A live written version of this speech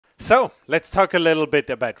So let's talk a little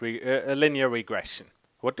bit about linear regression.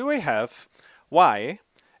 What do we have? Y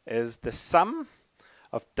is the sum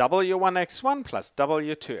of w1x1 plus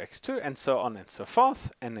w2x2 and so on and so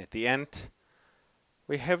forth. And at the end,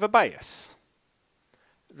 we have a bias.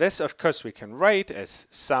 This, of course, we can write as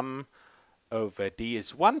sum over d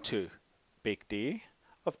is 1 to big D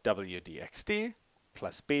of w dxd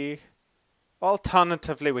plus b.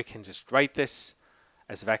 Alternatively, we can just write this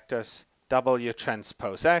as vectors w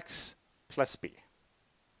transpose x plus b.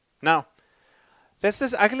 Now, there's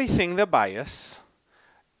this ugly thing, the bias.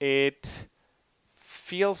 It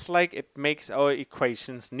feels like it makes our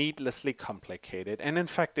equations needlessly complicated, and in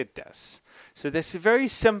fact it does. So there's a very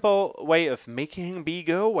simple way of making b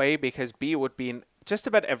go away, because b would be in just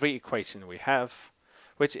about every equation we have,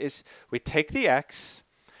 which is we take the x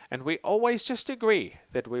and we always just agree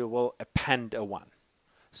that we will append a 1.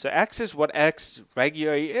 So x is what x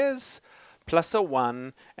regularly is, plus a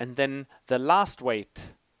 1, and then the last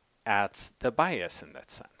weight adds the bias in that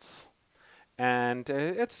sense. And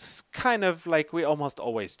it's kind of like we almost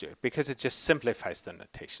always do it, because it just simplifies the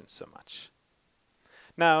notation so much.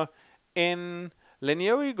 Now, in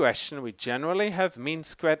linear regression, we generally have mean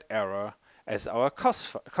squared error as our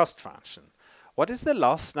cost function. What is the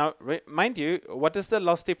loss? Now, mind you, what does the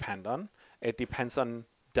loss depend on? It depends on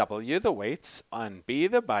w, the weights, on b,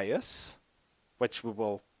 the bias, which we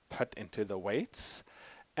will put into the weights,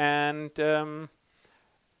 and it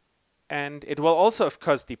will also, of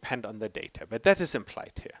course, depend on the data, but that is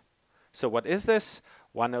implied here. So what is this?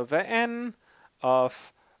 1 over n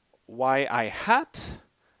of yi hat,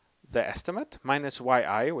 the estimate, minus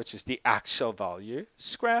yi, which is the actual value,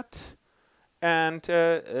 squared, and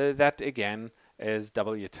that again is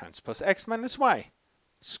w transpose x minus y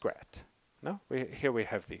squared. No? Here we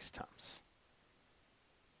have these terms.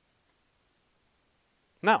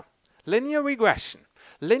 Now, linear regression.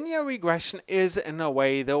 Linear regression is, in a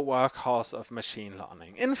way, the workhorse of machine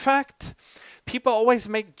learning. In fact, people always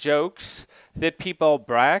make jokes that people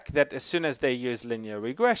brag that as soon as they use linear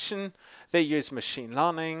regression, they use machine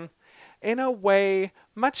learning. In a way,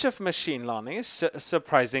 much of machine learning is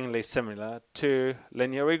surprisingly similar to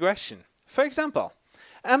linear regression. For example,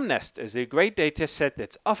 MNIST is a great data set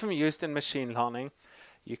that's often used in machine learning.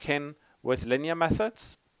 You can, with linear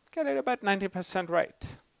methods, get it about 90%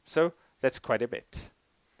 right. So that's quite a bit.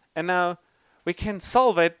 And now we can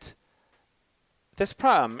solve this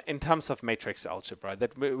problem in terms of matrix algebra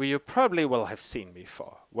that you probably will have seen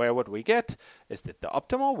before, where what we get is that the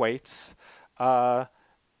optimal weights are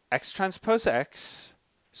x transpose x,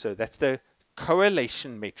 so that's the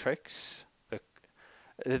correlation matrix,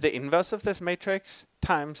 the inverse of this matrix,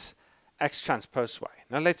 times x transpose y.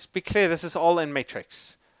 Now let's be clear, this is all in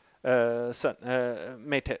matrix,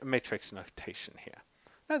 matrix notation here.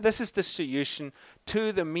 Now this is the solution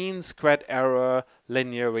to the mean squared error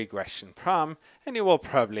linear regression problem, and you will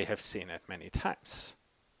probably have seen it many times.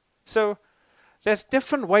 So there's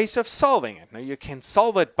different ways of solving it. Now you can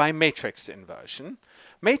solve it by matrix inversion.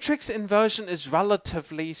 Matrix inversion is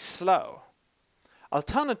relatively slow.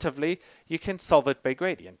 Alternatively, you can solve it by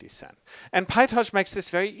gradient descent. And PyTorch makes this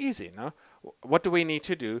very easy. No? What do we need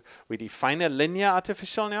to do? We define a linear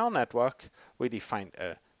artificial neural network. We define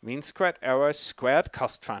a mean squared error squared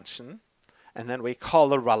cost function, and then we call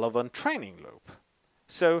the relevant training loop.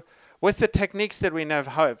 So with the techniques that we now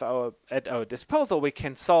have at our disposal, we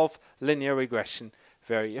can solve linear regression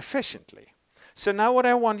very efficiently. So now what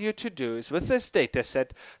I want you to do is, with this data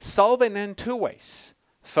set, solve it in 2 ways.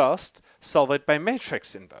 First, solve it by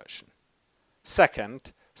matrix inversion.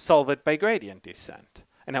 Second, solve it by gradient descent.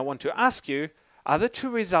 And I want to ask you, are the 2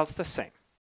 results the same?